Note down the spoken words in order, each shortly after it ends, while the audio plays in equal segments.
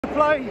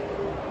play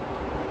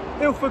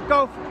Ilford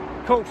golf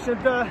course,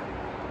 and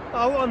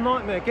oh, what a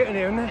nightmare getting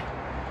here, isn't it?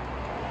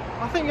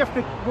 I think you have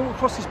to walk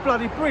across this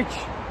bloody bridge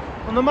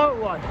on the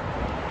motorway.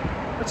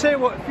 I tell you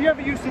what, if you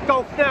ever use the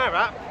Golf Now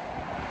app,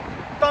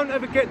 don't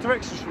ever get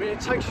directions from it. It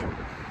takes you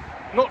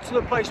not to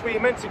the place where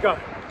you're meant to go.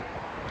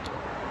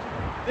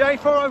 The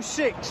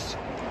A406.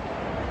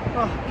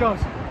 Oh God,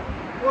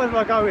 why did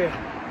I go here?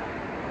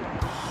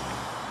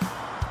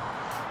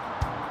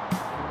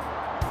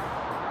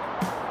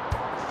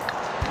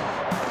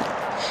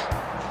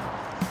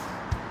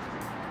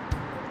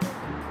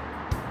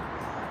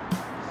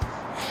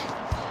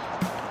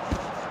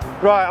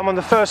 Right, I'm on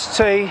the first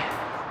tee.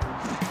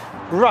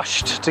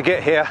 Rushed to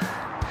get here.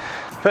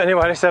 But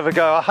anyway, let's have a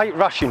go. I hate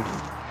rushing.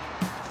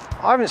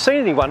 I haven't seen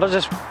anyone.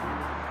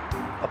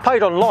 I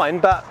paid online,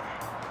 but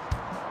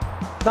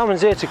no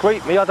one's here to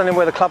greet me. I don't know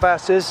where the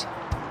clubhouse is.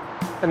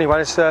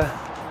 Anyway, it's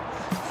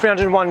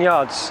 301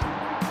 yards.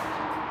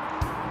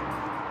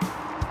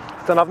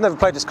 I've never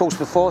played this course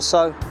before,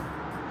 so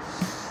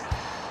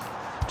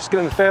just get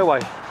in the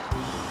fairway.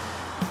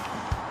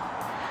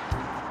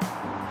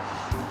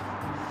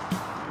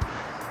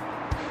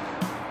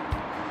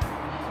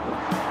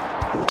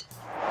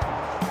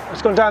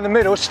 It's gone down the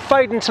middle, it's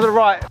fading to the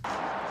right.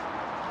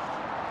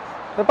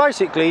 But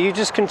basically, you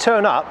just can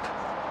turn up,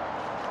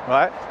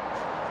 right?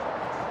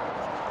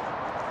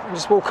 And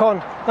just walk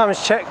on. No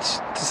one's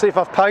checked to see if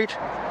I've paid.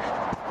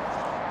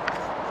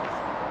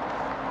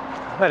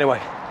 Anyway,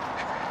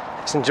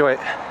 let's enjoy it.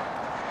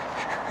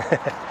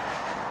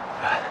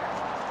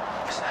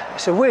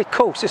 It's a weird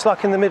course. It's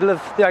like in the middle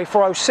of the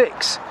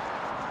A406.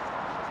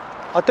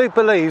 I do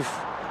believe.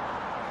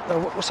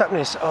 What's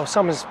happening? Oh,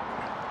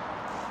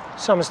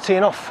 someone's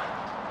teeing off.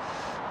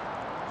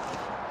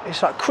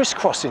 It's like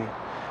crisscrossing.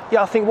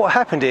 Yeah, I think what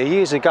happened here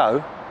years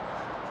ago,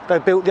 they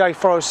built the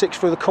A406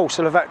 through the course,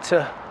 so they've had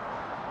to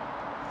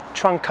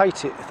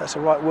truncate it, if that's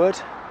the right word.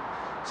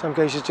 Some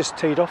guys have just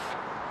teed off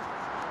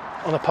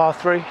on a par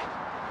 3.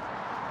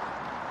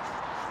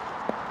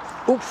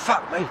 Oh,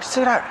 fuck me,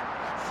 see that?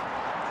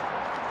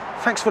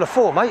 Thanks for the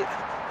 4, mate.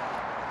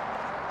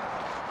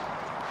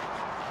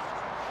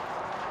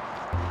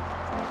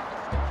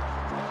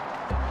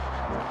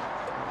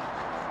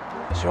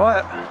 It's all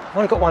right, I've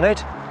only got one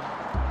head.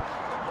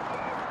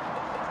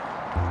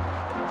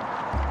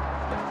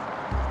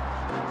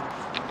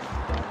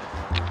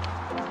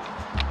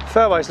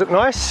 Fairways look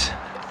nice.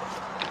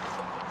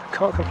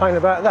 Can't complain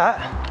about that.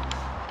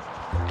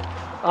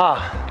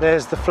 Ah,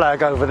 there's the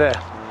flag over there.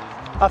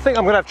 I think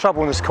I'm going to have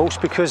trouble on this course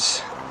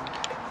because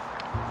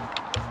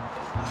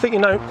I think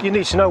you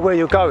need to know where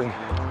you're going.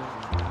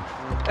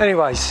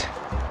 Anyways,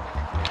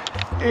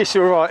 it's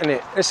all right, isn't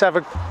it? Let's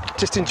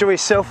just enjoy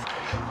yourself,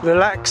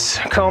 relax,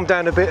 calm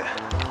down a bit.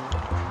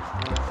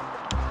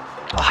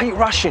 I hate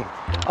rushing.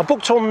 I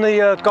booked on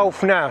the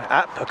Golf Now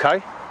app,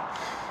 okay?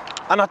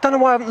 And I don't know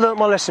why I haven't learnt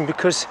my lesson,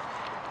 because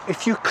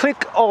if you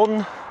click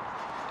on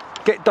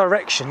get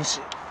directions,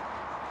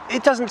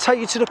 it doesn't take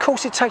you to the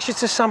course, it takes you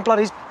to some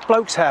bloody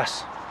bloke's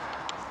house.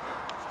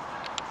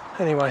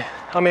 Anyway,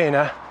 I'm here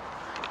now.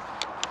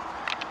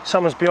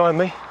 Someone's behind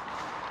me.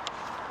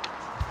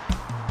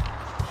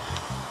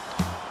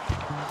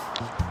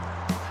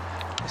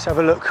 Let's have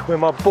a look where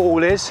my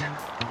ball is.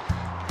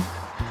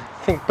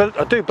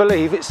 I do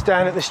believe it's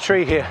down at this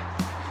tree here.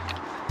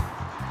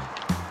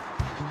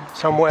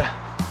 Somewhere.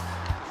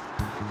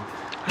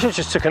 I should have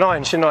just took an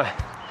iron, shouldn't I?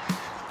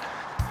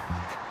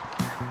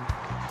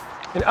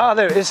 Ah,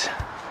 there it is.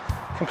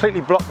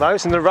 Completely blocked though,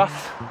 it's in the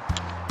rough.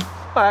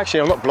 Oh,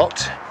 actually, I'm not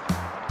blocked.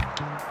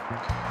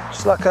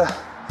 Just like a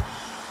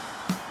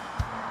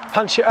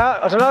punch it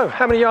out. I don't know.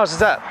 How many yards is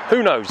that?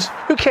 Who knows?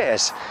 Who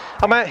cares?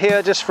 I'm out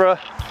here just for a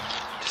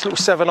little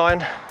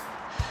 7-iron.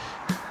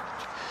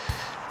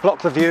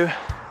 Block the view.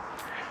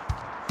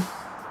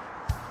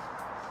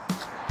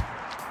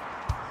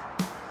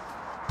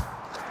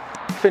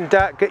 If in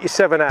doubt, get your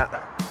 7 out.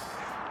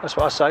 That's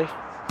what I say.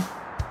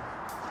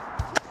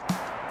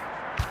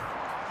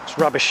 It's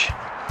rubbish.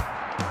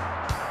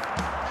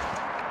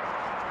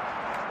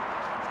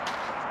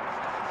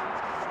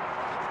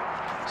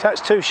 So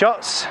that's 2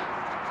 shots.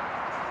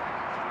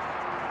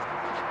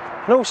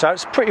 And also,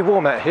 it's pretty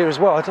warm out here as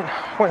well. I didn't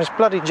want this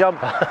bloody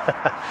jumper.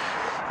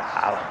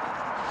 Ow.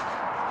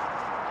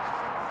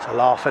 It's a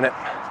laugh, innit?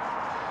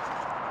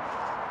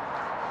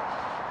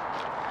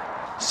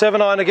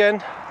 7-iron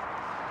again.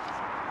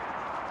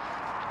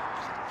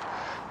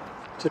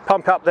 Just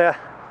pump up there.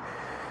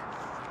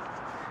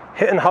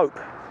 Hit and hope.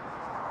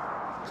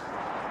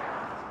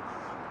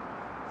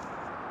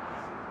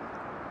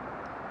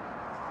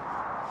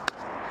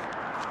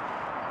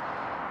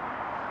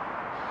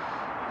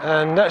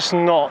 And that's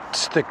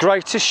not the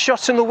greatest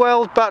shot in the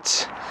world,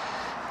 but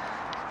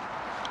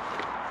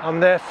I'm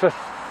there for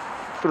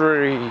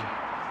 3.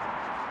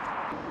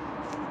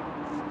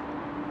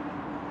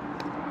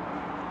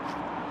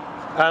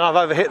 And I've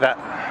overhit that.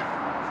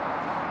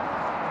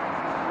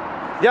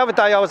 The other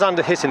day I was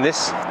under hitting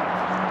this.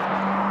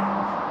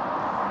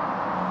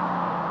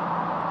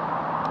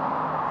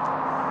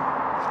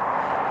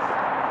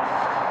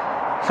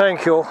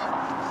 Thank you.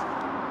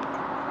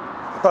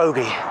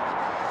 Bogey.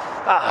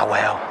 Ah,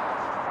 well.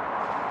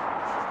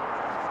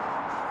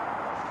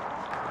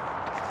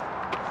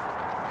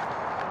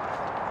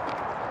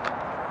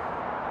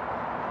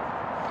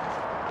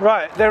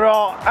 Right, there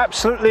are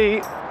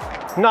absolutely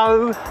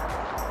no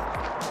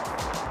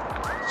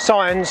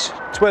signs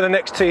to where the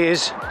next tee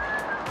is,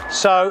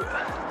 so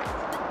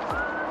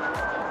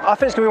I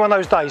think it's going to be one of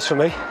those days for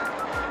me.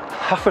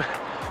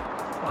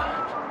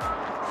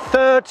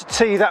 Third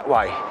tee that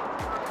way.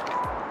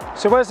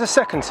 So where's the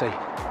second tee?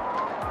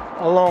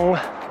 Along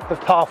the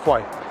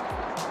pathway.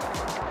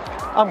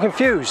 I'm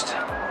confused.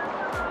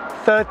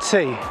 Third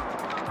tee.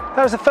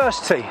 That was the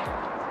first tee.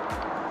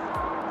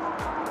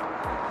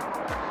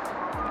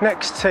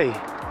 Next tee.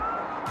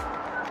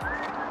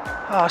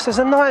 Oh, this is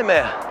a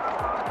nightmare.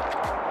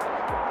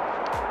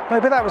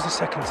 Maybe that was the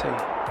second tee.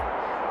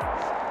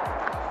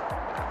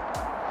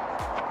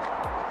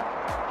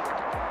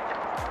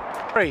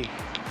 Three.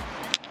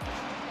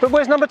 But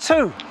where's number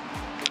 2?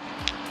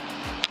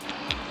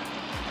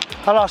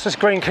 I'll ask this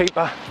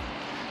greenkeeper.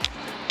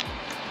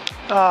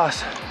 Ah,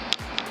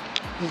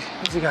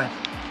 where's he going?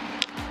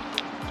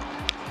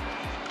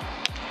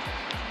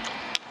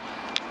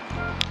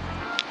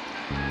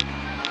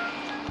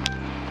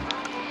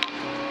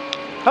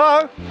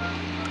 Hello?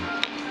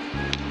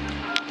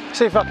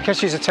 See if I can catch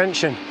his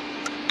attention.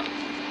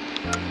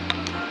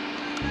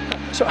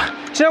 So,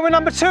 do you know where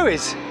number 2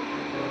 is?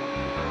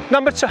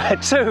 Number 2.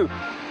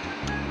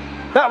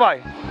 That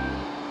way.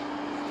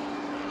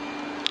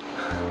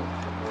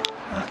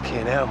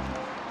 Fucking hell.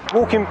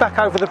 Walking back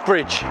over the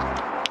bridge.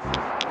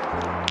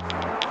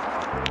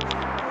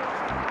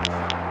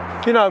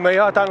 You know me,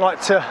 I don't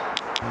like to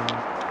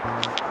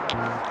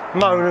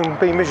moan and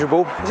be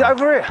miserable. Is it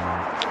over here?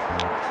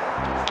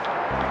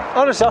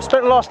 Honestly, I've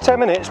spent the last 10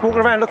 minutes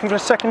walking around looking for the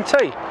second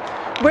tee.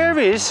 Where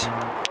is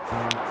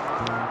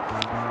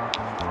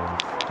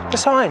the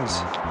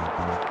signs?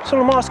 That's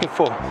all I'm asking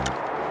for.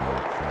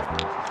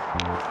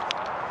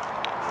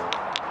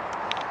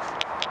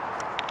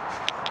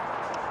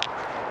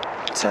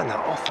 Turn that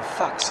off, for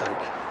fuck's sake.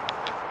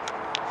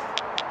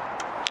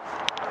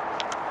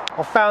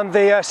 I found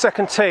the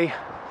second tee.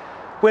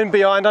 Wind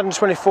behind,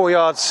 124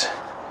 yards.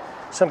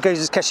 Some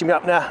geezer's catching me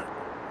up now.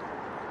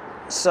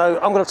 So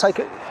I'm going to take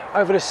it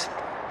over this.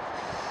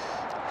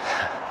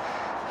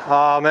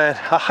 Oh man,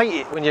 I hate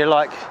it when you're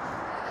like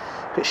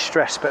a bit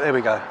stressed, but there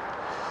we go.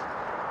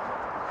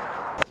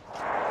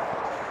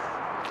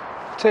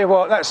 Tell you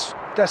what, that's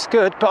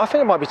good, but I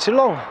think it might be too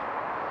long.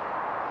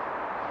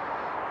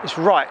 It's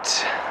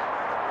right.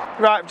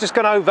 Right, I've just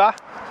gone over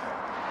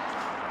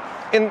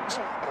in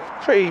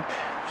pretty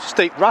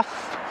steep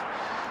rough.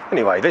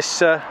 Anyway, this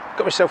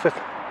got myself a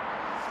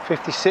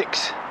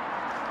 56.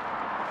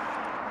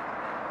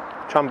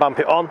 Try and bump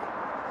it on.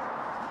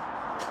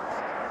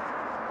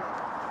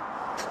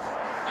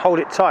 Hold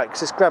it tight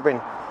because it's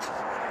grabbing.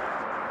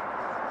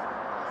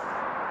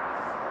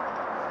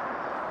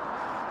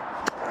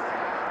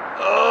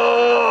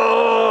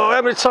 Oh,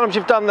 how many times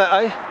you've done that,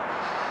 eh?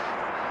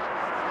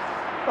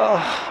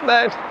 Oh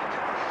man.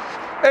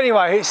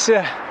 Anyway, it's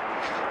a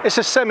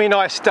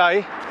semi-nice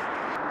day.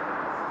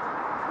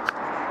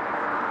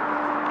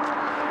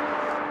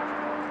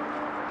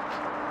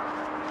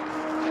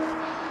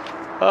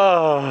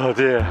 Oh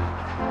dear.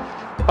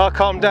 I'll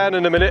calm down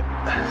in a minute.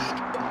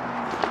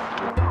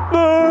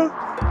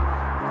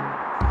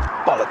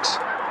 Bollocks.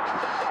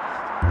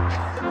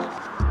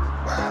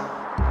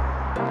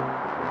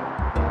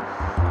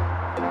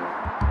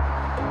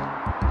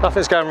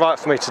 Nothing's going right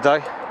for me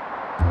today.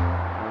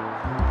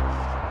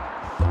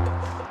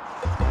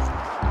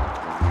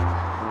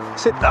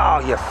 Sit. Oh,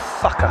 you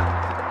fucker.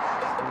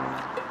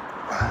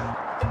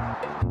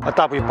 I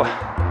double by.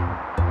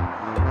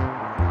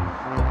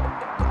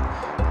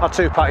 I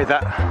two-putted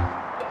that.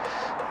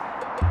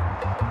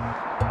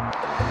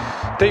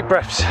 Deep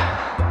breaths.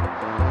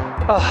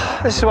 Oh,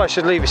 this is why you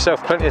should leave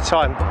yourself plenty of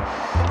time.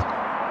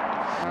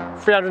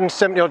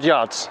 370 odd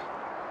yards.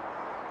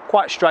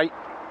 Quite straight.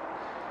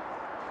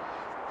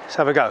 Let's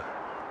have a go.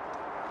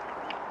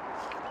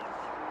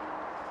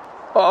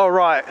 All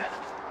right.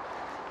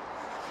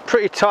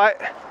 Pretty tight.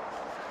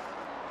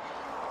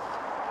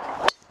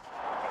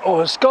 Oh,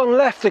 it's gone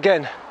left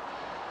again.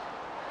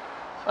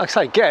 I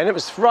say again, it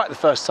was right the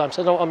first time,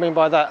 so I don't know what I mean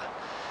by that.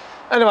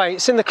 Anyway,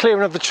 it's in the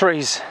clearing of the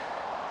trees.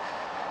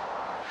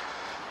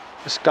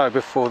 Let's go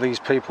before these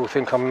people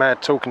think I'm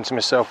mad talking to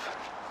myself.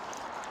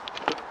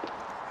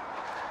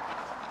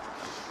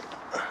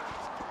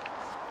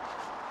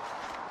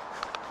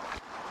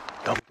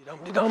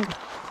 Dum-de-dum-de-dum.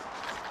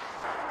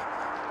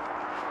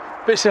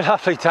 But it's a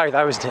lovely day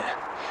though, isn't it?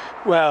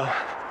 Well,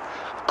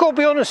 I've got to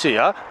be honest with you,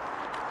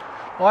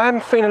 I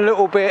am feeling a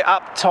little bit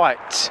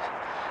uptight.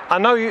 I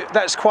know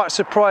that's quite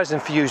surprising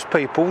for you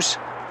peoples.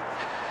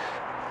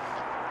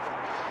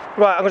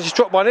 Right, I'm going to just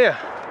drop one here.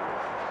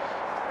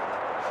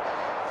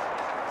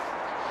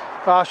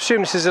 I assume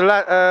this is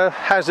a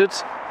hazard.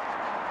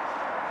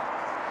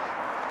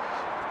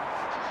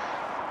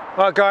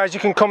 Right guys, you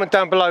can comment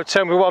down below,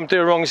 tell me what I'm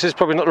doing wrong. This is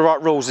probably not the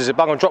right rules, is it?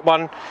 But I'm going to drop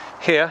one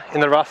here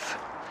in the rough.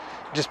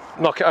 Just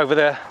knock it over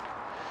there.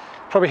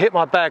 Probably hit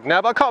my bag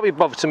now, but I can't be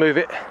bothered to move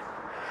it.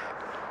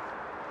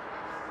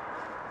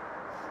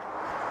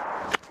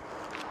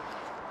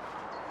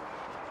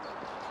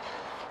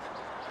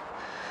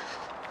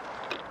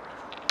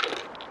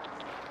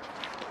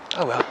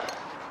 Oh well.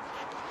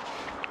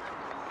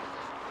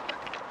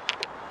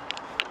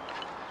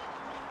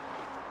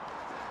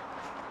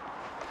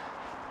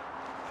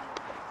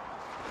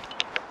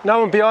 No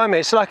one behind me.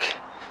 It's like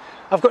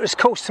I've got this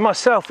course to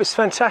myself. It's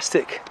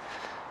fantastic.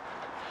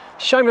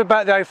 Shame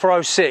about the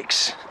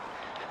A406.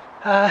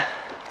 But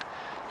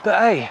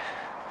hey,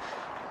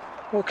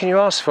 what can you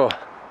ask for?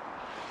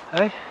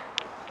 Hey?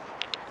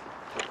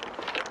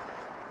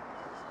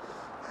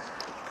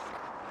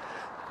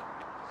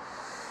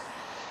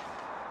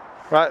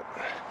 Right,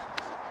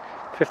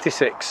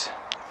 56.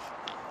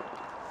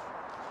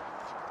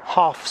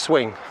 Half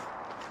swing.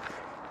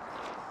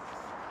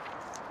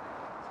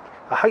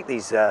 I hate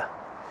these I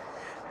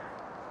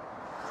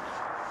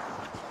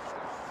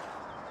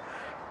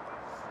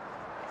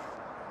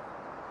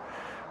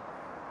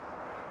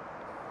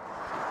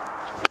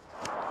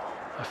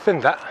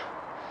thinned that,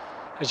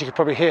 as you could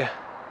probably hear,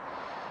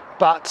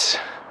 but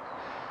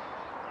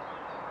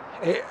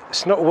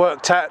it's not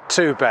worked out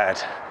too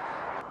bad.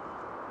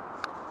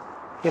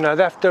 You know,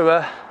 they have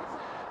to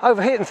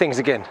overheating things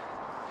again.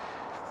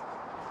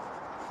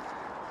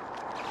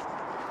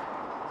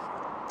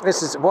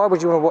 This is, why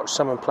would you want to watch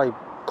someone play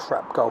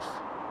crap golf?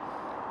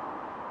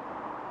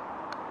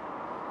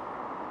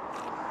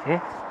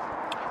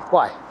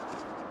 Why?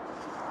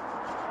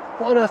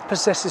 What on earth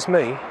possesses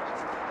me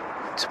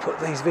to put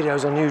these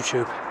videos on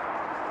YouTube?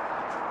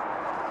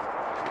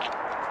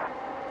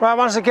 Right,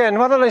 once again,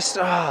 what are this?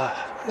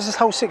 This is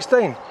hole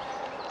 16.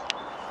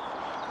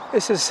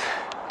 This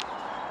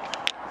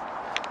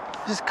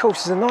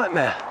course is a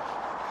nightmare.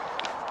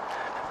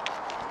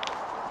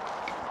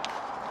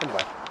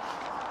 Anyway.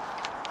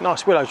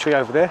 Nice willow tree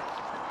over there,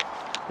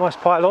 nice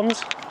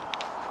pylons,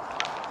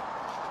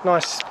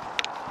 nice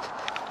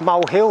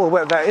molehill or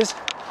whatever that is.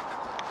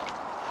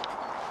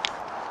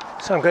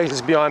 Some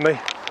geezers behind me.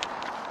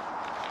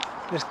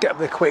 Let's get up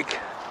there quick.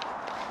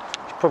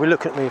 You're probably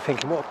looking at me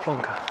thinking, what a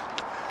plonker.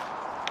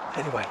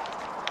 Anyway,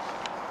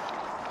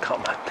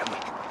 come on, can we?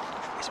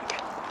 Yes we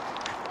can.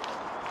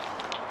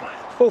 Right.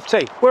 Fourth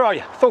tee, where are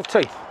you? Fourth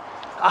tee.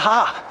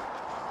 Aha!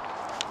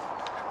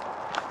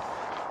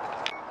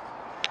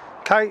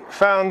 Okay,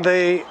 found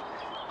the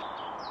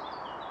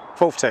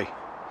fourth tee.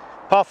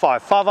 Par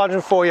 5,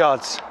 504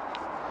 yards.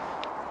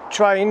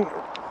 Train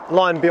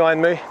line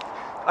behind me.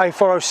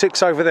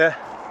 A406 over there.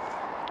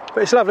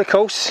 But it's a lovely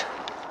course.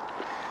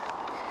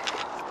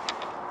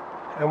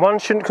 And one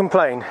shouldn't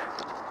complain,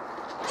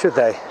 should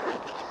they?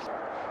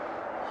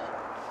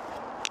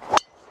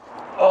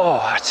 Oh,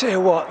 I tell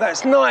you what,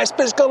 that's nice,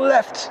 but it's gone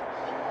left.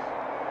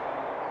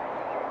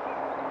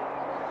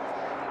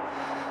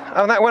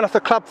 And that went off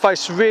the club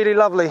face, really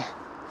lovely.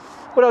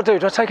 What do I do?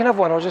 Do I take another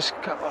one or just...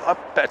 I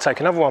better take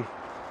another one.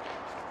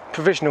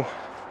 Provisional.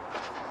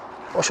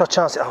 Or should I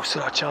chance it? Oh,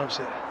 should I chance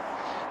it?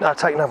 No, I'll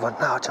take another one.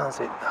 No, I'll chance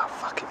it. No,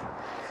 fuck it.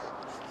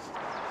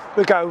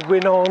 We're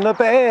going on a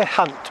bear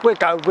hunt. We're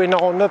going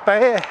on a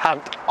bear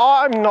hunt.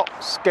 I'm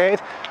not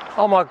scared.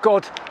 Oh my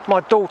God,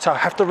 my daughter. I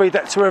have to read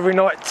that to her every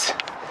night.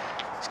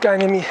 It's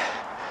going in me.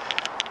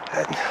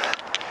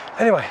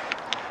 Anyway,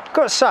 I've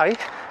got to say,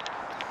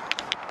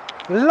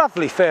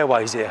 lovely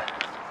fairways here.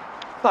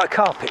 Like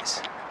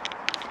carpets.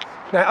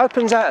 Now it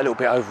opens out a little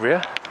bit over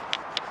here,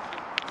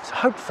 so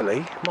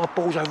hopefully my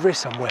ball's over here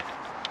somewhere.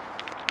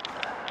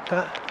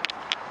 But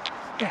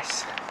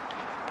yes,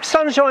 the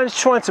sunshine's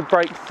trying to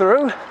break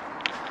through.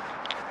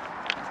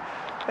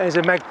 There's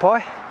a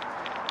magpie.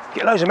 You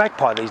get loads of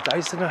magpie these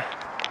days, don't know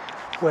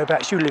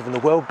whereabouts you live in the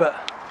world, but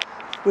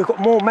we've got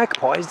more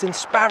magpies than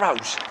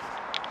sparrows.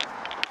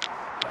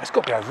 It's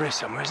got to be over here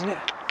somewhere, isn't it?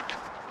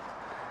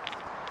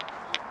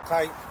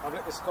 Okay, I've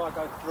let this guy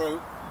go through.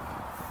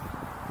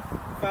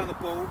 Found the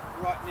ball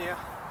right near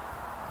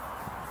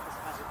this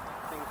hazard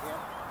thing here.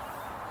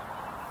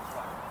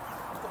 Right.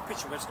 I've got a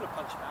picture of it, I'm just going to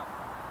punch it out.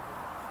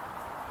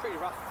 Pretty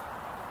rough.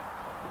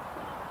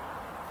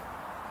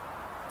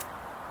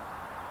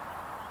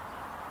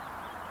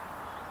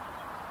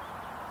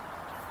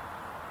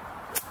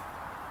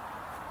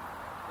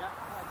 Yeah,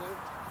 that'll do.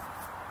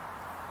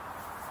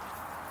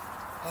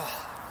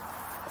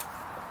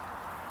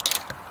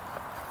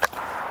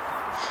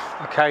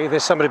 Okay,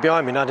 there's somebody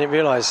behind me and I didn't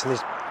realise.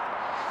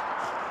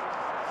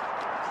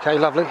 Okay,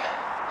 lovely.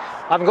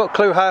 I haven't got a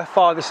clue how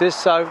far this is,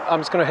 so I'm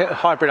just going to hit a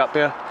hybrid up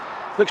here.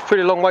 Looks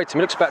pretty long way to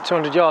me, looks about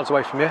 200 yards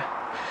away from here.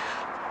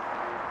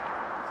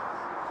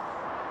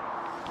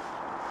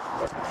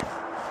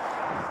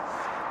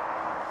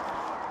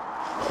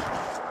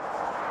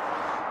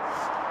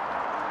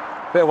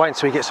 Better wait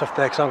until he gets off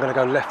there because I'm going to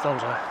go left,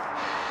 aren't I?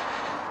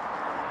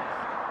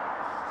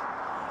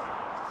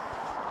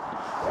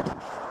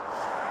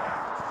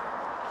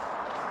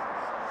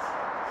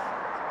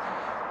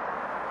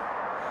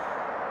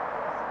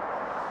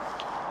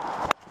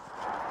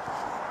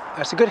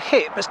 That's a good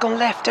hit, but it's gone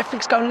left.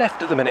 Everything's going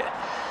left at the minute.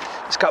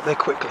 Let's go up there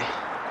quickly.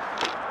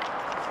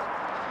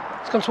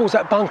 It's gone towards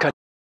that bunker.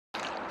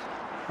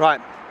 Right.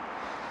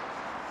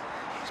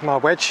 Here's my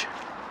wedge.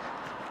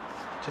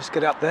 Just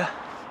get it up there.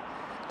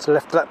 To the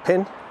left of that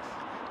pin.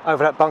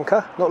 Over that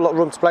bunker. Not a lot of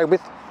room to play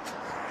with.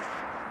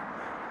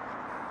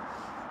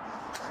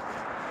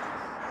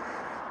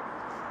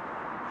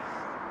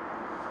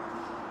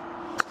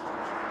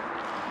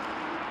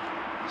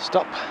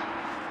 Stop.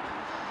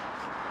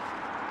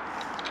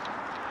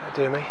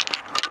 That'll do me.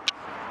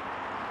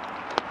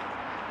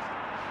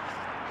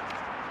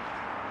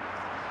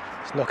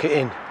 Let's knock it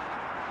in.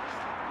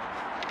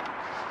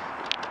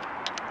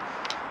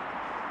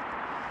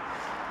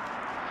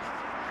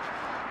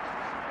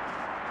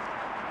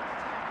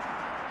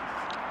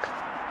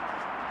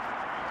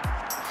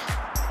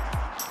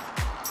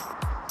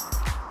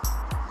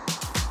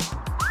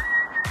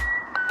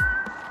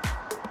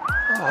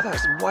 Oh,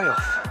 that's way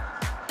off.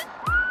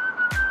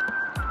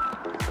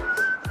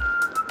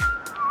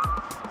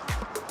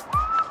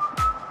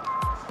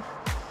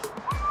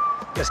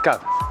 Let's go.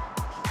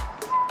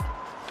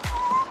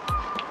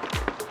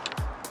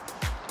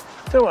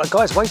 Don't know what that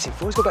guy's waiting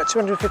for. He's got about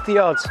 250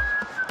 yards.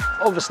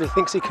 Obviously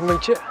thinks he can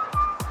reach it.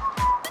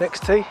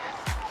 Next tee.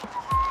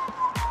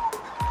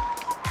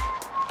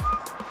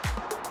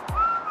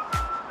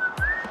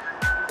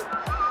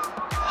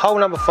 Hole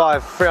number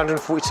 5,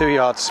 342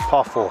 yards,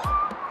 par 4.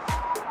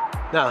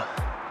 Now,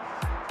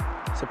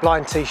 it's a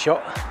blind tee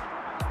shot.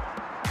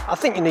 I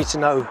think you need to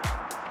know.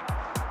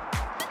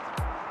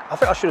 I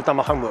think I should have done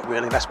my homework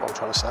really, that's what I'm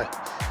trying to say.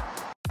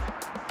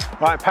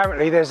 Right,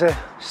 apparently there's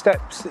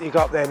steps that you go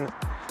up there and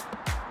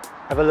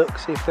have a look,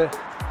 see if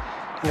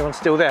anyone's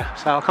still there.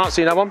 So I can't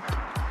see no one.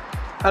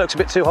 That looks a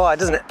bit too high,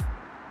 doesn't it?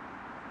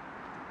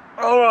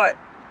 All right.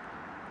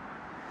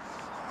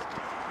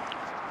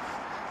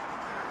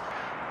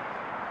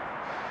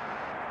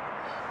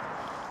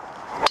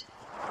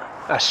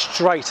 That's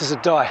straight as a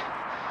die.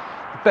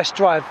 The best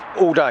drive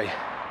all day.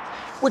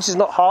 Which is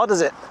not hard,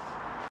 is it?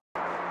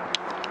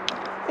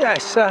 Yeah,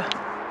 it's right,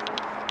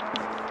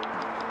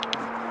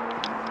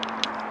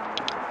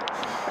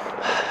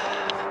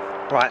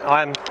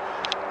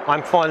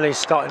 I'm finally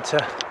starting to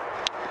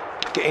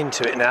get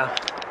into it now.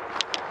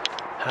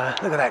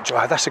 Look at that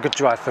drive, that's a good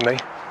drive for me.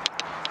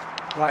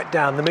 Right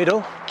down the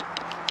middle.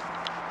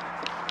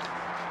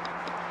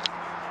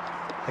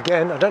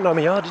 Again, I don't know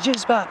my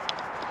yardages, but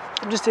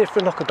I'm just here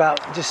for a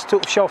knockabout, just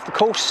sort of show off the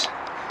course.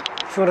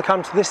 If you want to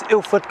come to this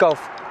Ilford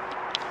golf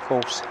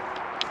course.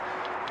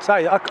 So,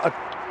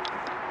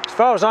 as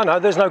far as I know,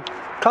 there's no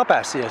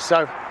clubhouse here,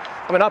 so,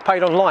 I mean, I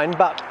paid online,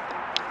 but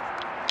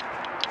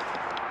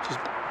just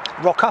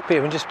rock up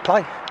here and just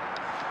play.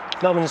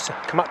 No one's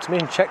come up to me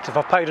and checked if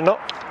I paid or not.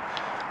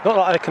 Not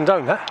that I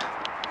condone that.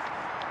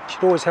 You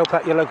should always help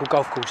out your local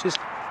golf courses.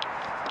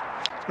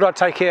 What do I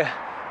take here?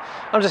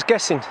 I'm just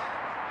guessing.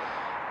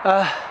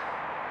 9-9.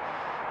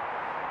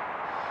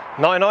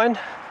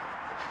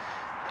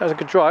 That was a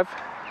good drive.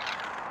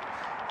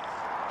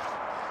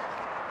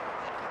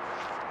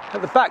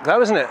 At the back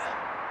though, isn't it?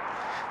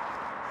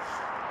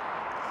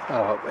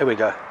 Oh, here we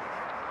go.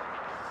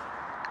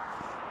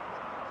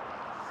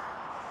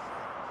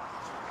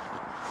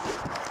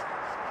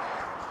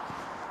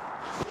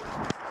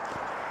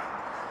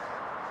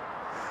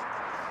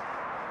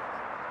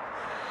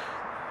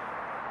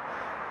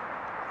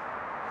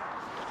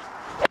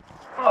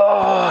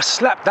 Oh, I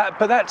slapped that,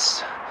 but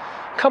that's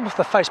come off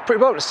the face pretty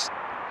well. It's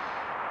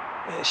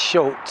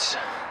short.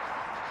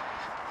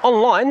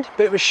 Online,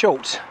 but it was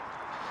short.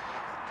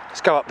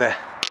 Let's go up there.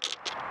 Do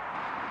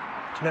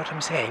you know what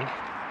I'm saying?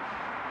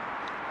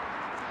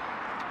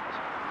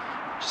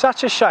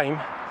 Such a shame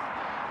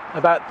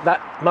about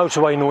that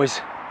motorway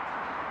noise.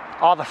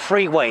 Or the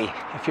freeway,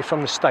 if you're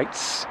from the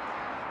States.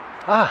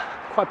 Ah,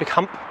 quite a big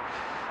hump.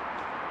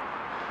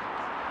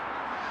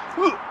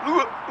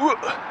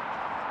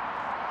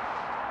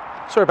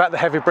 Sorry about the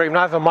heavy breathing.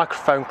 I have a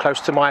microphone close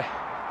to my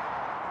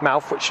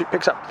mouth, which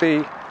picks up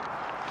the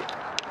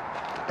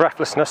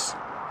breathlessness.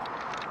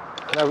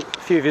 I know a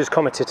few of you have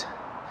commented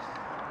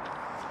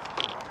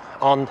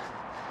on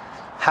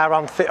how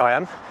unfit I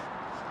am.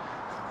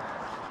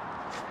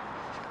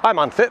 I'm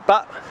unfit,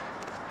 but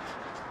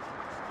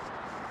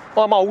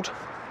I'm old.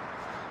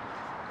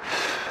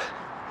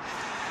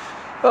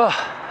 Oh,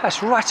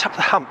 that's right up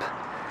the hump.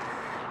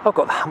 I've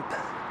got the hump.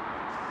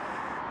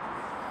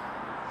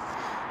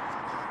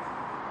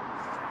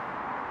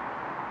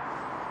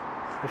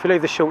 If you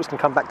leave the shorts, can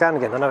come back down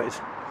again. I know it is.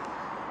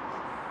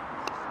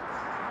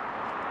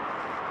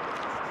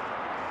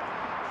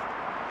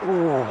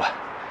 Ooh,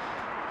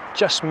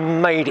 just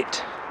made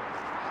it.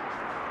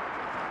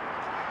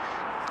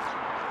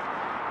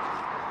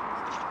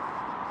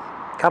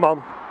 Come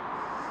on.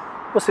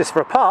 What's this,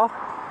 for a par?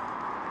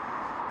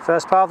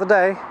 First par of the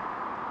day.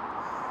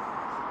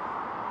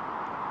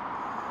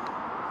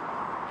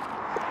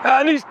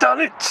 And he's done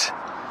it.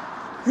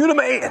 You're the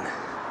man.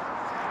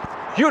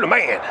 You're the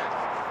man.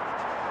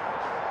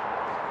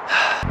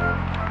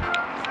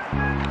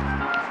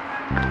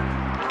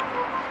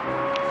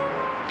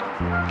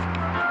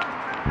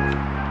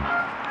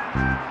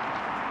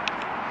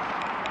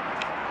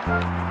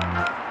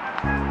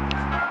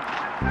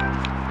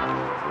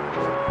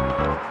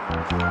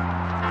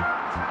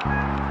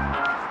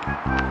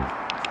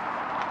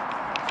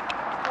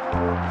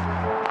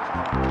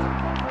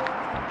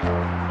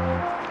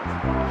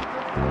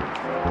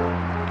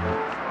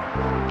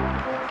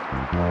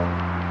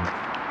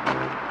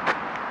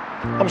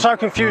 I'm so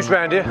confused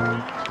round here.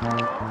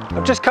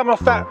 I've just come off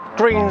that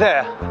green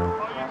there.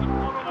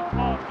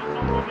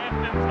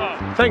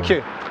 Thank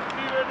you.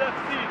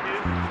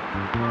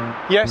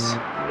 Yes.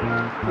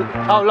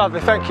 Oh,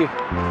 lovely, thank you.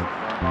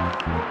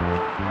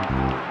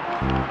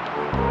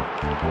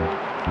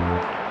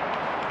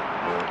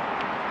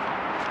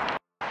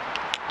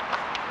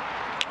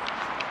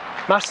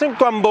 Mustn't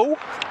grumble.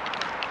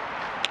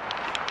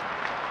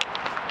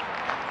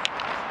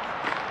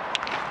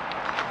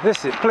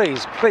 This is,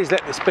 please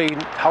let this be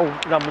hole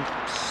number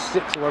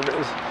 6 or whatever it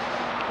is.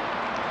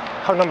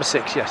 Hole number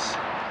 6, yes.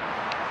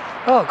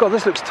 Oh God,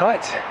 this looks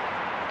tight.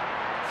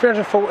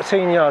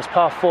 314 yards,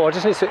 par 4. I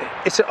just need to,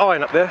 it's an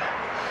iron up there.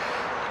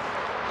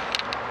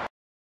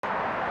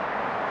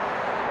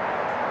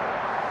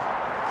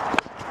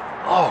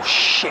 Oh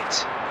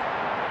shit.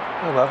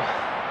 Oh well.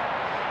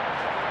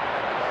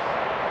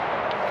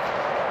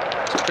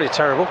 It's pretty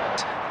terrible.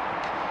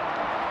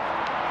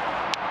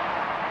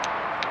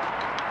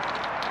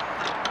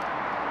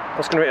 I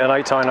was going to hit an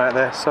 8 iron out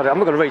there. Sorry, I'm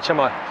not going to reach, am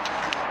I?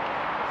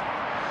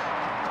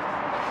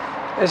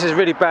 This is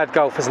really bad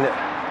golf, isn't it?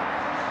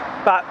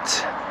 But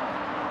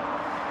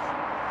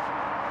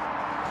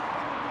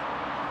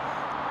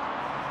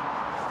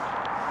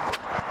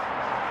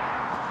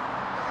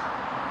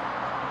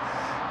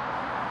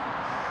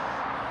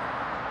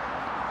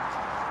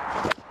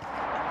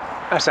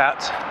that's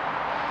out.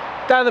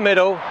 Down the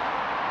middle.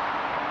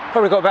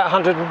 Probably got about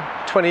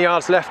 120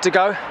 yards left to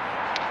go.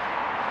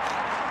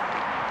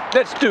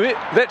 Let's do it.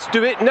 Let's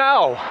do it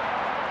now.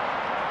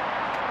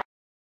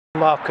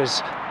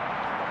 Markers.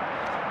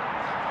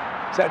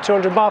 Is that a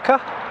 200 marker?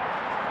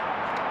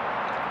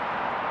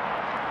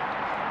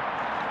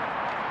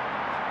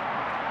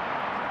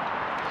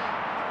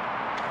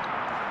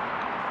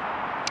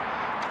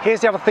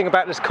 Here's the other thing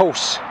about this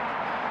course.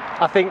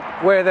 I think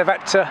where they've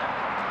had to,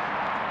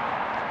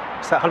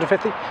 is that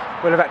 150?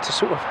 Where they've had to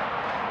sort of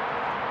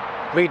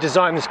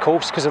redesign this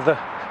course because of the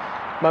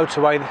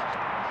motorway,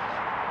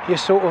 you're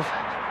sort of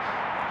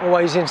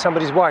always in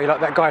somebody's way. Like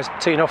that guy's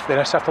teeing off there,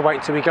 I just have to wait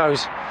until he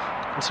goes,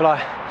 until I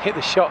hit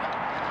the shot.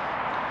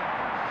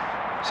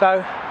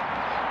 So,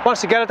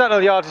 once again, I don't know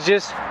the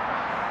yardages,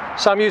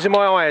 so I'm using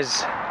my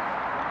eyes.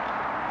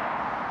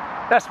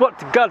 That's what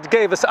God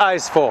gave us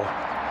eyes for.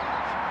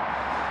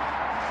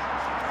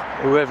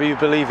 Whoever you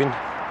believe in.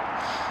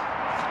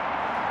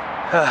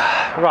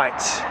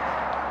 Right.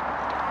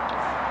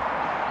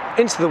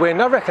 Into the wind,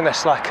 I reckon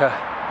that's like a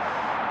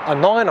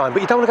 9 iron,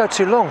 but you don't want to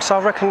go too long, so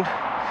I reckon,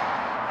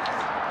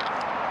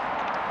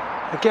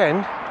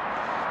 again,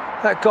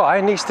 that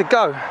guy needs to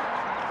go.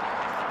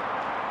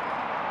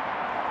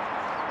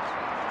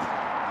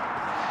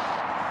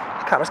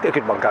 Come, let's get a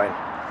good one going.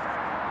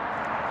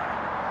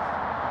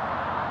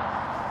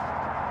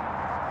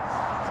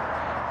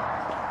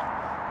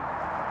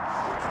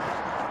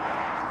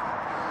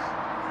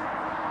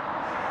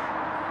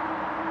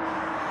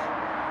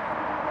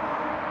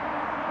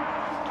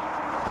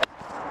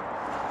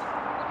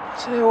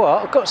 Tell you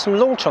what, I've got some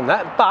launch on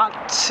that, but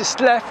it's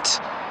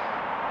left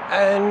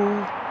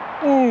and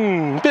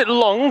a bit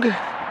long.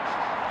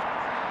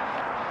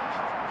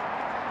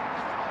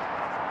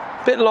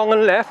 Bit long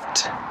and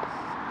left,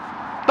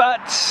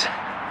 but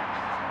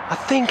I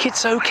think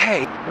it's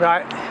okay.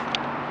 Right,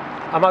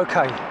 I'm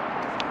okay.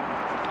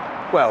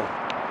 Well,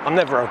 I'm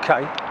never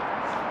okay,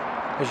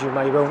 as you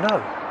may well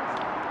know,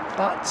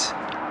 but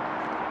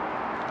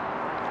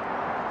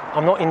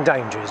I'm not in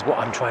danger is what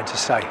I'm trying to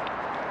say.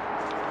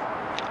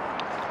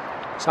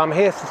 So I'm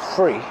here for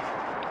 3.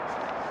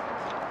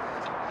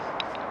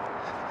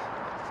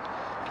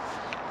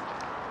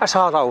 That's a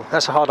hard hole,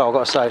 I've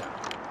got to say.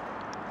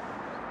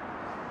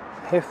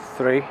 Here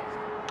for 3.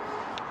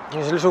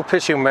 Use a little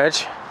pitching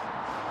wedge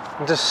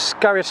and just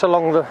scurry it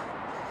along the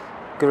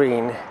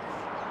green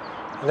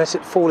and let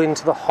it fall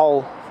into the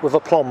hole with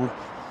aplomb.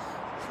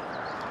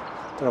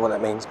 Don't know what that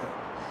means, but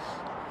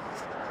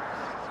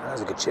that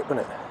was a good chip,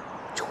 wasn't it?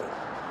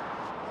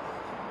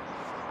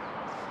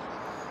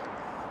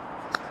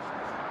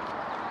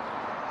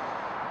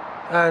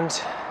 And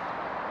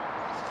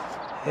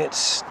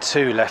it's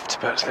 2 left,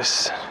 but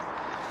let's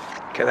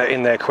get that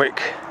in there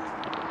quick.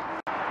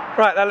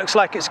 Right, that looks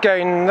like it's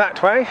going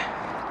that way.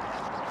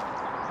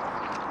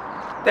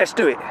 Let's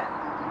do it.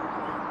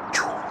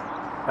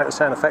 Like the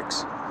sound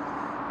effects.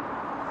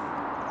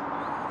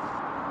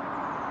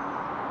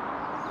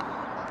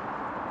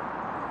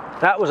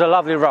 That was a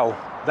lovely roll.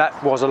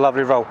 That was a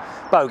lovely roll.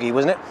 Bogey,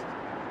 wasn't it?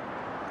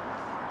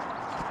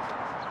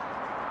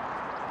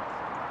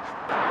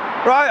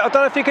 Right, I don't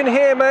know if you can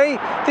hear me.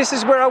 This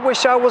is where I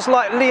wish I was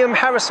like Liam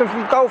Harrison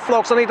from Golf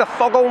Vlogs. I need a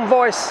fog-on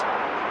voice.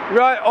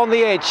 Right on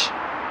the edge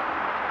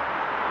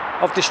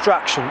of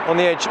distraction, on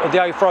the edge of the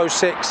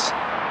A406.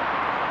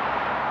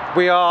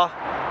 We are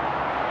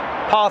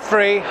par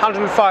 3,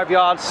 105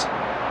 yards.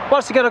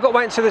 Once again, I've got to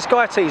wait until this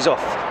guy tees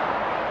off.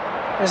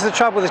 This is the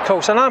trouble with this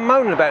course. I know I'm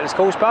moaning about this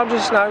course, but I'm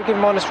just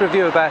giving an honest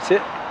review about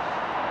it.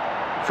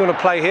 If you want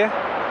to play here.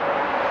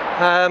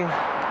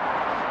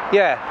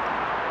 Yeah,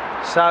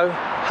 so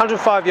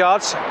 105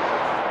 yards.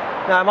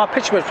 Now my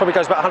pitching wedge probably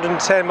goes about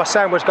 110, my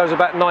sand wedge goes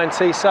about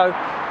 90, so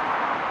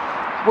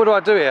what do I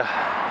do here?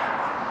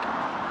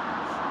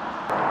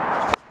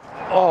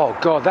 Oh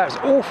God, that was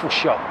an awful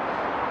shot.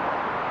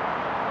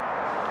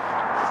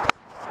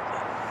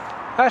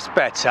 That's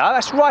better,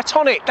 that's right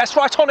on it, that's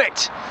right on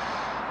it.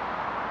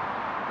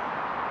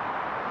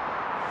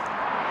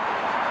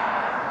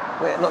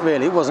 Well, not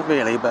really, it wasn't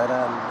really, but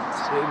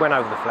it went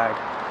over the flag.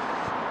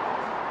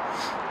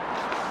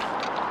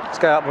 Let's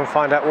go up and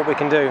find out what we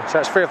can do. So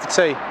it's 3 off the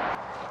tee.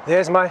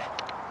 There's my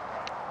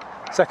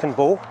second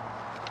ball.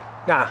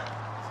 Now,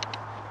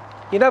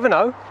 you never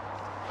know.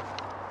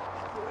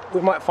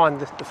 We might find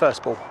the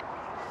first ball.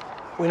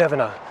 We never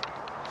know.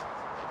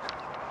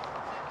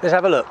 Let's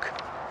have a look.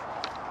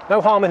 No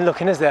harm in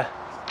looking, is there?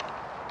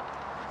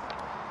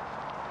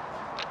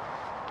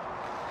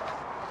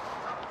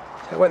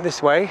 So it went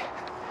this way.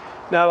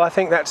 No, I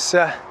think that's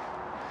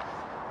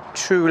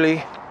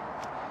truly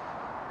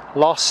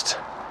lost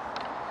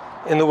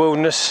in the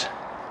wilderness.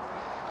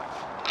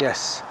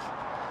 Yes.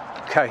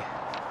 Okay.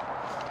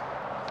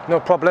 No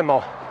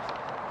problemo.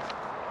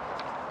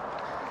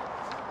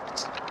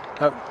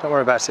 No, don't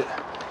worry about it.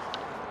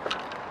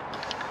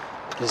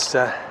 Is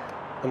the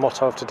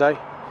motto of today.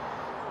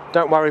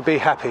 Don't worry, be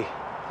happy.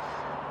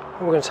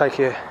 What we're going to take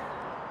here?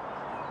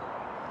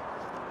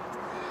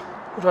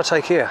 What do I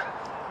take here?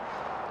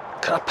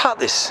 Can I putt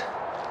this?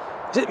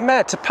 Is it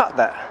mad to putt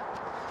that?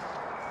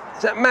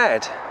 Is that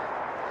mad?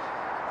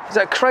 Is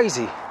that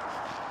crazy?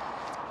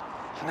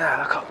 No,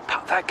 I can't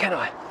putt that, can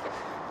I?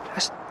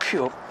 That's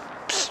pure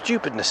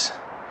stupidness.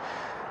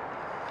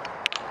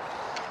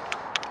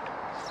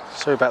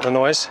 Sorry about the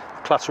noise,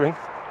 cluttering.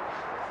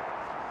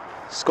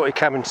 Scotty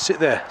Cameron, sit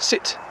there,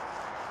 sit.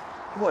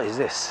 What is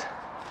this?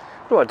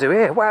 What do I do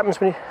here? What happens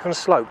when you're on a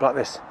slope like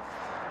this?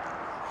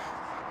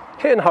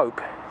 Hit and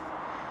hope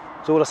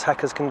is all us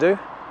hackers can do.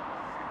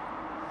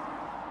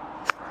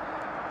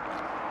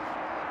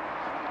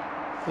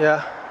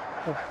 Yeah,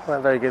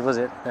 wasn't very good, was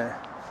it? Yeah.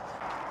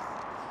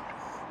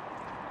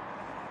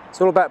 It's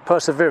all about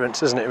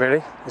perseverance, isn't it,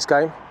 really, this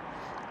game?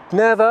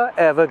 Never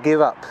ever give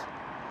up.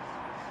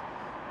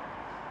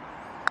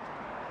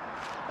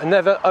 And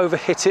never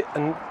overhit it,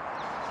 and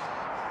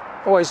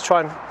always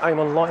try and aim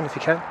on line if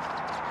you can.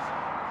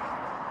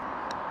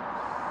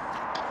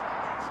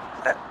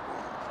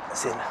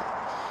 That's in.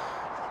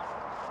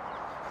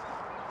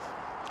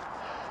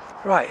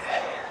 Right,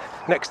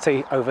 next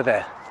tee over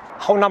there.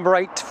 Hole number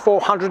 8,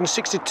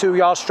 462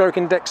 yards, stroke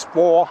index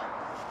 4.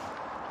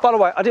 By the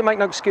way, I didn't make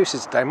no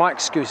excuses today. My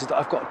excuse is that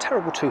I've got a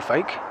terrible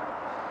toothache.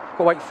 I've got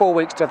to wait 4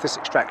 weeks to have this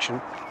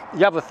extraction.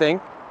 The other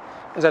thing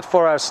is I had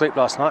 4 hours sleep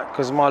last night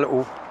because my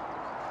little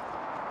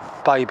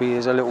baby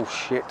is a little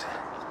shit.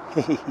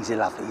 he's a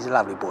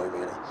lovely boy,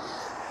 really.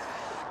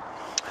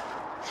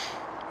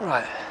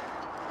 Right,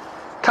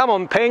 come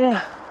on, ping.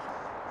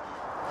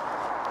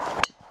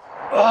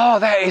 Oh,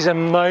 that is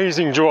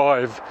amazing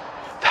drive.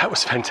 That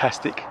was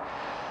fantastic.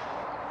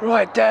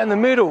 Right down the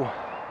middle.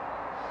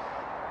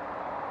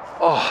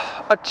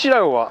 Oh, do you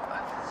know what?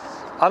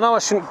 I know I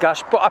shouldn't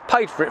gush, but I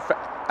paid for it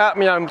out of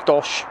my own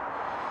dosh.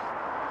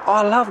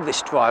 I love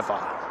this driver.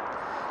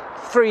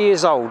 3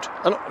 years old.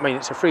 I mean,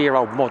 it's a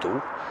 3-year-old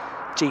model,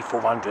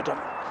 G400.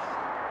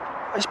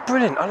 It's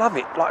brilliant. I love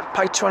it. Like,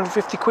 paid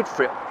 250 quid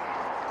for it.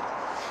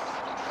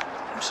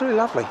 Absolutely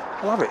lovely.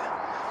 I love it.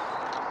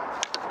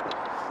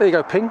 There you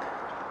go, ping.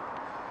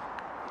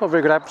 Not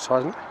very good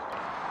advertising.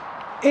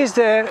 Is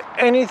there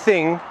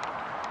anything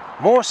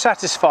more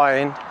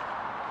satisfying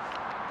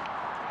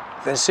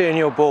than seeing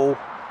your ball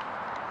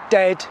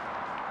dead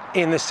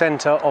in the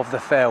centre of the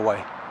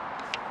fairway?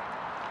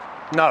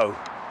 No.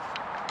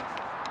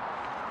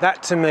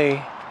 That to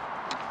me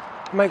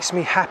makes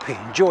me happy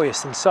and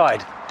joyous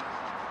inside.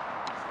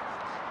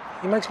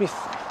 It makes me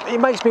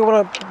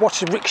want to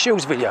watch a Rick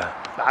Shields video.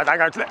 No, don't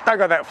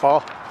go that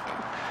far.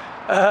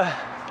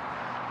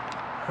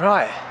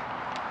 Right.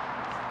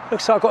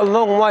 Looks like I've got a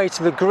long way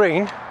to the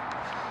green.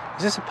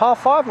 Is this a par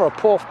 5 or a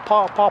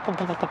par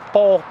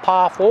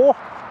 4?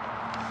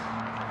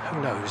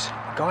 Who knows?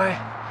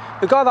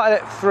 The guy that I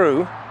let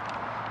through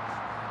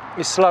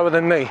is slower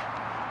than me.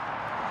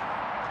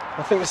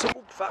 I think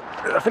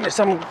there's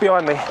someone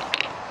behind me.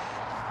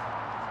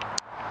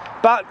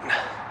 But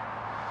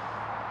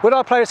would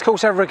I play this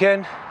course ever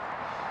again?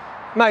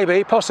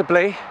 Maybe,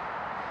 possibly.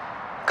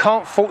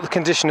 Can't fault the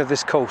condition of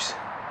this course.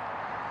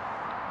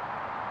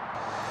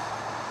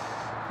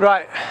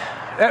 Right,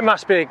 that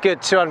must be a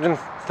good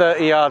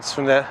 230 yards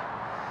from there.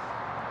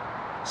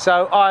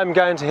 So I'm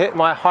going to hit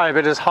my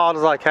hybrid as hard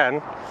as I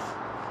can.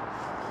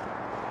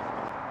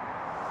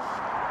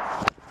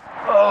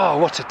 Oh,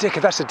 what a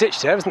dicker. That's a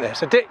ditch there, isn't there?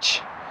 It's a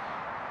ditch.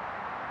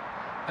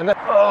 And then,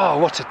 oh,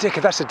 what a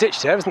dicker. That's a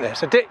ditch there, isn't there?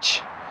 It's a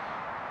ditch.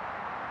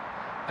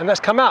 and that's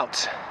come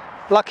out.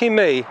 Lucky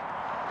me.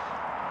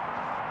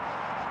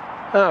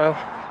 Oh,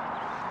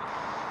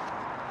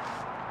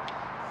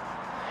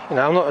 you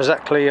know, I'm not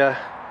exactly a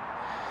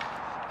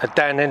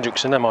Dan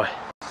Hendrickson, am I?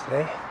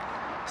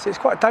 See, it's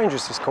quite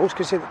dangerous, this course,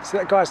 because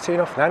that guy's teeing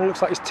off now and it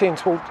looks like he's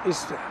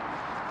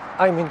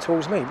aiming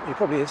towards me. He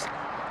probably is.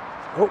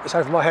 Oh, it's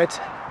over my head.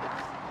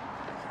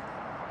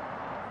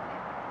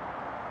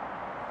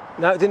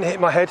 No, it didn't hit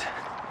my head.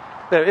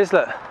 There it is,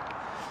 look.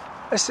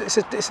 It's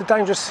a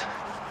dangerous...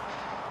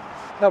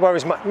 No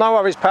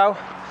worries, pal.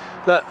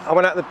 Look, I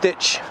went out the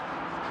ditch.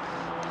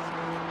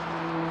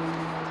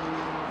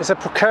 It's a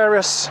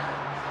precarious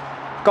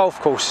golf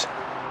course.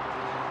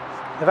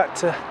 They've had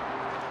to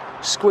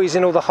squeeze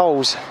in all the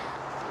holes.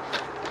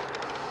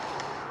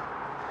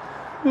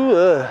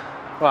 Right,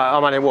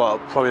 I'm only what?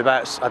 Probably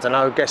about, I don't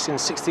know, guessing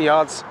 60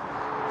 yards.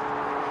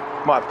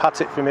 Might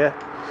putt it from here.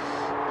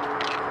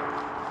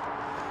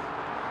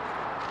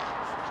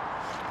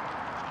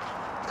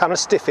 Kind of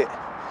stiff it.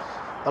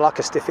 I like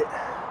a stiff it.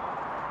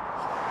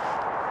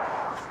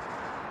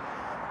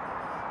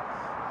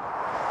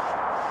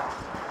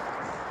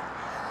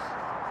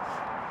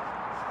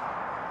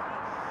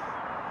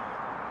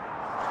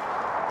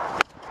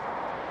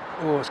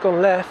 Oh, it's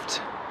gone left.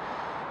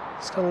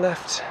 It's gone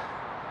left.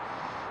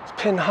 It's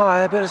pinned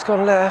higher, but it's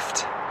gone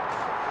left.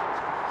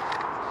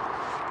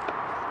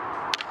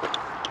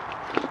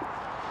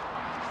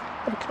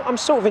 I'm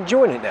sort of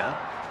enjoying it now.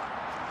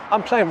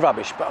 I'm playing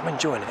rubbish, but I'm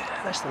enjoying it.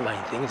 That's the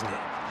main thing, isn't it?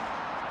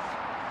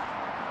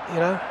 You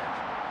know?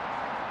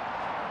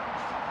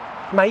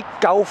 Make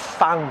golf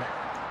fun.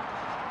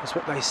 That's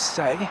what they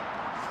say. You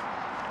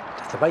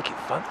have to make it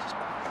fun.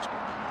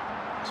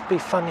 Just be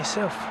fun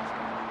yourself.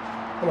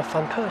 I'm a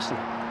fun person,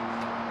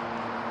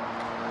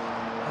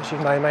 as you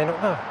may or may not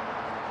know.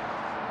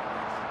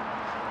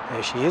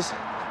 There she is.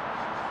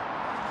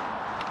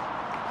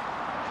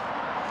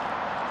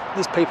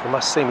 These people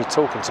must see me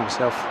talking to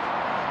myself.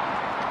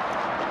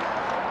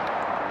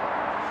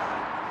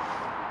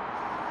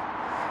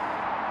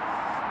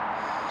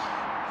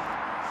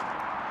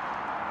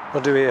 I'll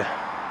do here,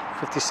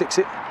 56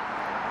 it.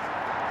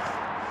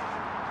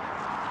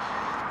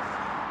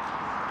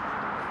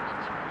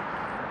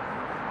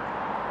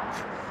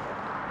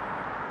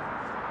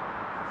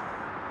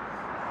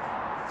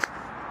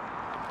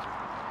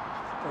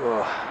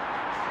 Oh,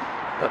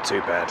 not too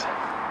bad.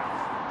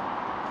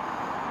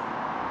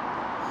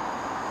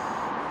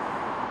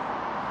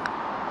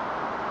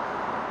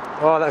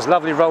 Oh, that's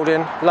lovely rolled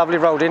in,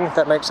 if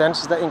that makes sense.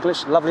 Is that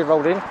English? Lovely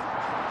rolled in.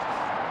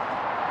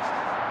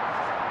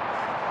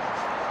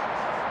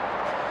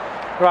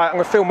 Right, I'm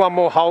going to film one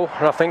more hole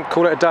and I think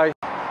call it a day.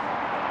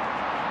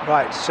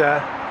 Right, it's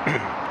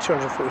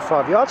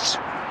 245 yards.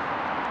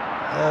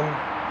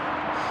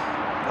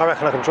 I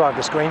reckon I can drive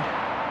this green.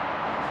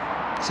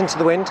 It's into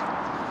the wind,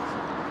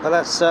 but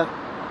that's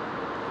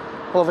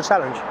more of a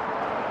challenge.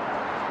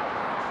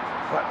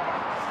 Right.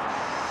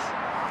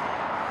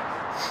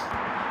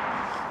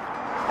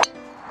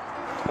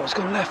 Oh, it's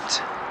gone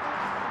left.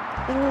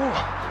 Ooh.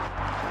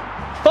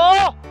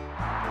 Oh!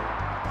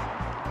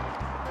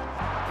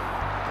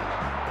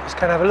 Let's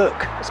go and have a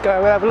look. Let's go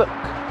and have a look.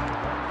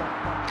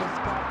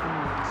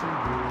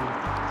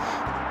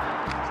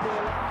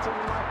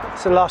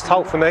 It's the last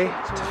hole for me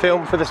to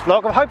film for this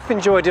vlog. I hope you've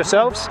enjoyed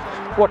yourselves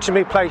watching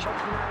me play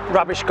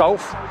rubbish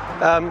golf.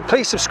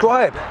 Please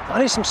subscribe. I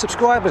need some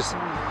subscribers.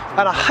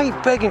 And I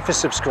hate begging for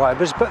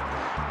subscribers, but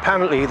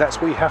apparently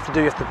that's what you have to do.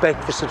 You have to beg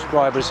for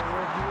subscribers.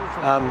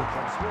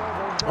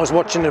 I was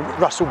watching the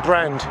Russell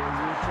Brand.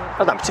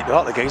 I don't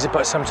particularly like the geezer,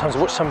 but sometimes I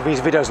watch some of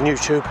his videos on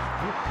YouTube.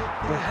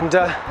 And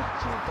a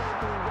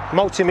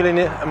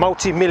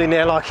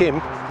multi-millionaire like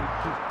him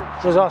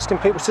was asking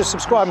people to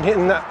subscribe and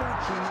hitting that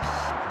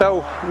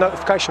bell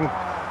notification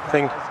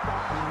thing.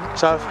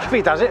 So if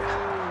he does it,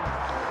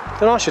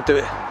 then I should do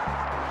it.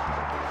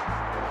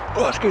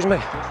 Oh, excuse me.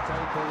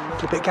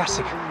 It's a bit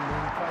gassy.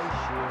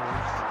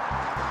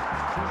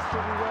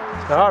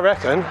 So I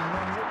reckon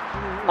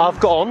I've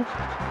gone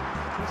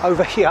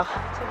over here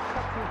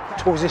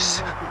towards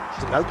this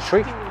oak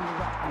tree.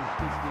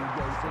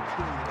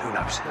 Who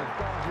knows?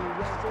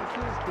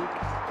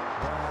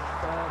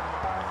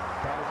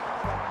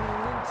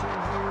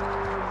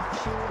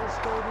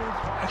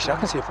 Actually, I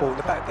can see a ball at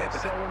the back there,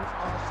 but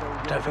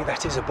I don't think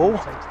that is a ball.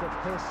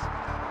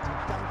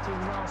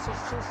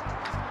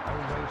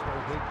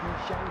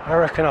 I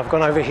reckon I've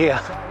gone over here.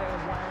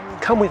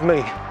 Come with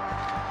me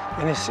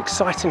in this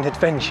exciting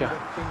adventure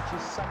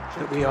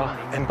that we are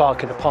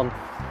embarking upon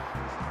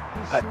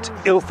at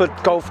Ilford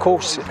Golf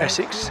Course,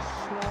 Essex.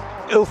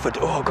 Ilford,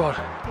 oh God,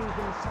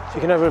 you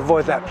can never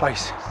avoid that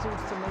place.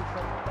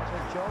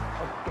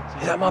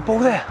 Is that my ball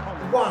there?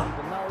 One,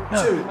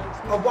 no. Two,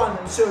 1,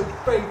 2,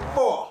 3,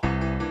 4.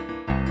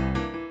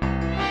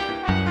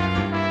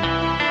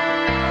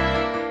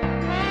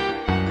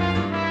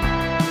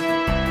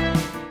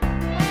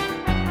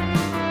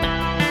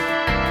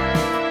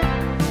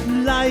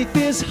 Life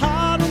is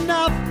hard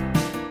enough,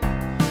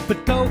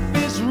 but golf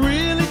is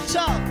really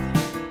tough.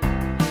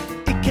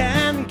 It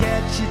can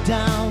get you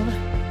down,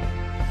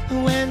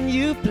 when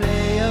you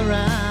play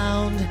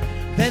around.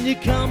 Then you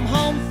come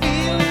home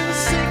feeling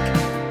sick.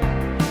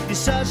 You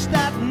search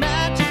that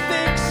magic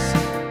fix.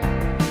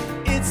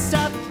 It's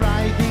a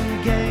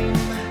thriving game,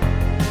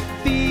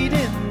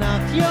 feeding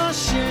off your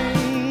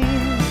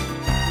shame.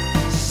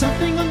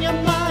 Something on your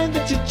mind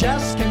that you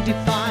just can't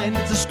define.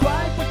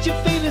 Describe what you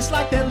feel, it's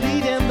like they're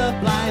leading the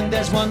blind.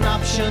 There's one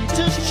option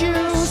to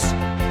choose.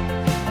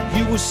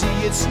 You will see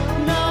it's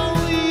no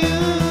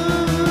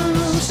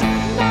use.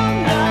 No,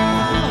 no,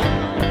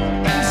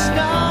 it's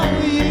no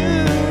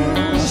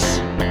use.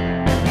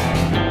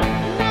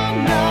 No,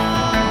 no,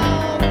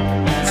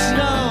 it's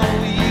no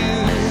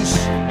use.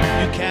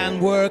 You can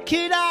work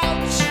it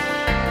out,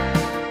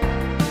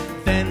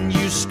 then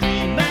you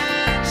scream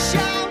and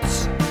shout.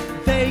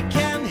 They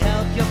can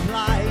help your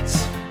plight.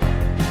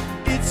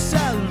 It's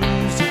a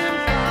losing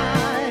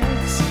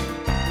fight.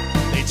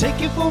 They take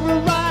you for a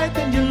ride,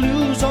 then you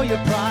lose all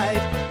your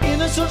pride.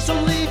 Innocence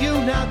will leave you,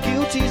 now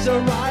guilty's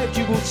arrived.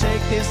 You will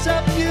take this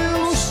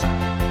abuse.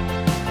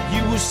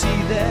 You will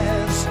see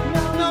there's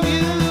no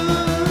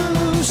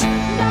use.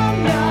 No,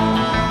 no,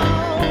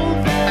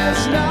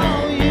 there's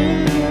no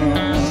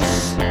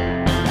use.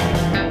 No,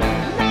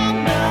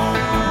 no,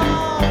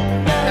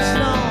 there's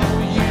no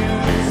use.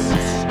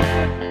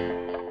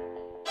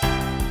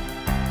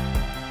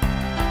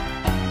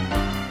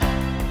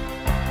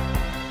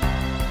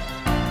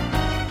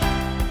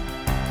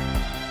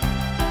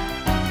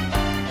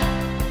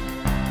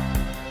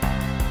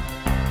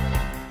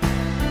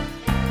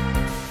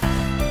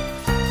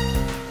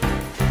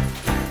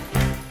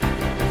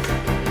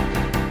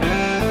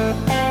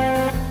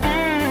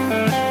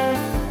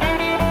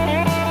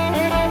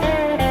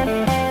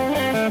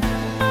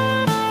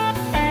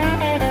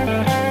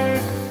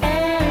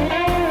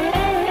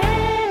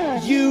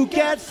 You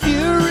get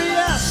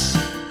furious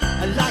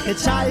like a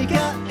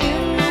tiger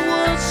in the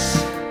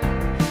woods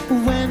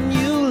when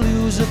you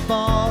lose a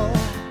ball.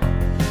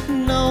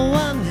 No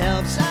one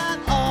helps at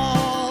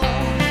all.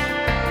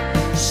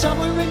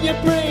 Somewhere in your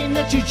brain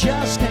that you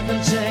just can't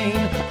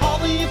contain. All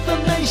the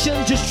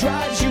information just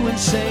drives you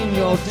insane.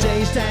 You're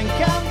dazed and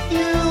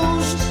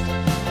confused,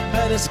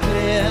 but it's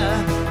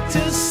clear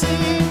to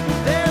see